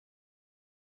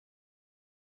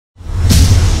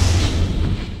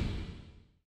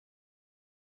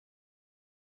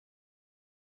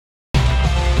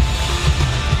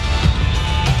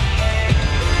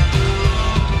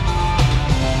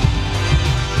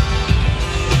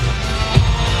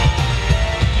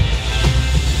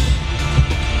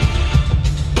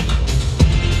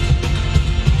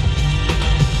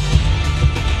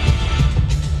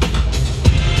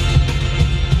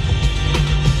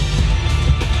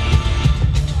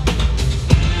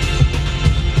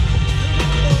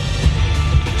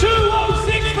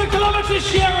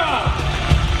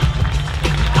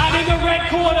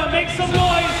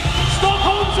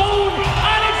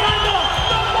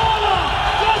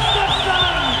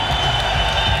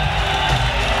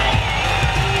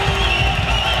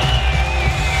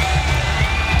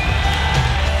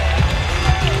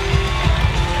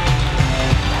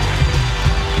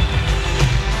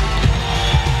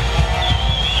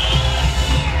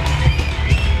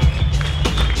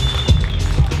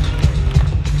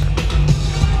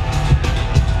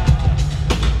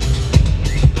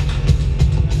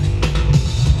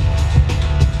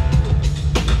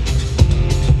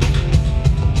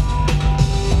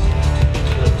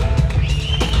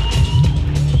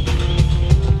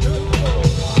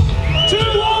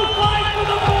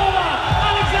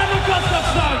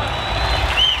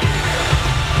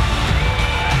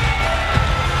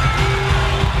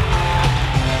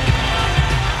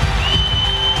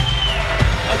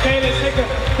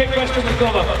with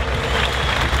Glover.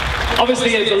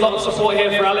 Obviously, there's a lot of support here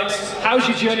for Alex. How's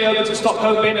your journey over to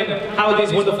Stockholm been, and how are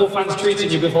these wonderful fans treating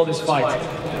you before this fight?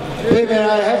 Hey man,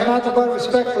 I have nothing but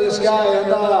respect for this guy, and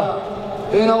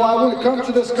you know, I would come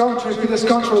to this country if this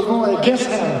country was going against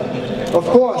him. Of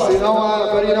course, you know,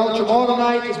 but you know, tomorrow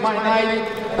night is my night.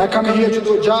 I come here to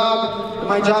do a job, and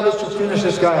my job is to finish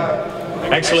this guy.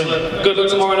 Excellent. Good luck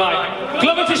tomorrow night.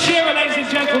 Glover Teixeira, ladies and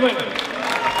gentlemen.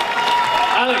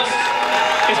 Alex,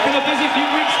 it's been a busy few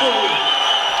weeks for you.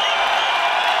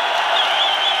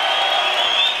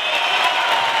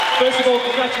 First of all,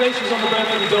 congratulations on the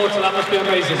birth of your daughter. That must be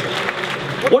amazing.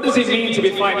 What does it mean to be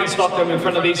fighting in Stockholm in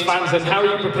front of these fans, and how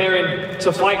are you preparing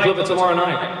to fight Glover tomorrow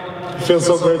night? It feels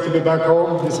so great to be back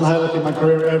home. It's an highlight in my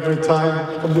career every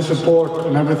time, from the support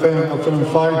and everything. I'm feeling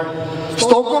fine.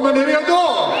 Stockholm and redo!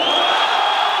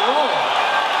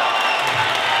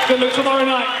 Good luck tomorrow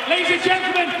night. Ladies and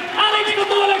gentlemen, Alex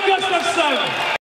Gustafsson!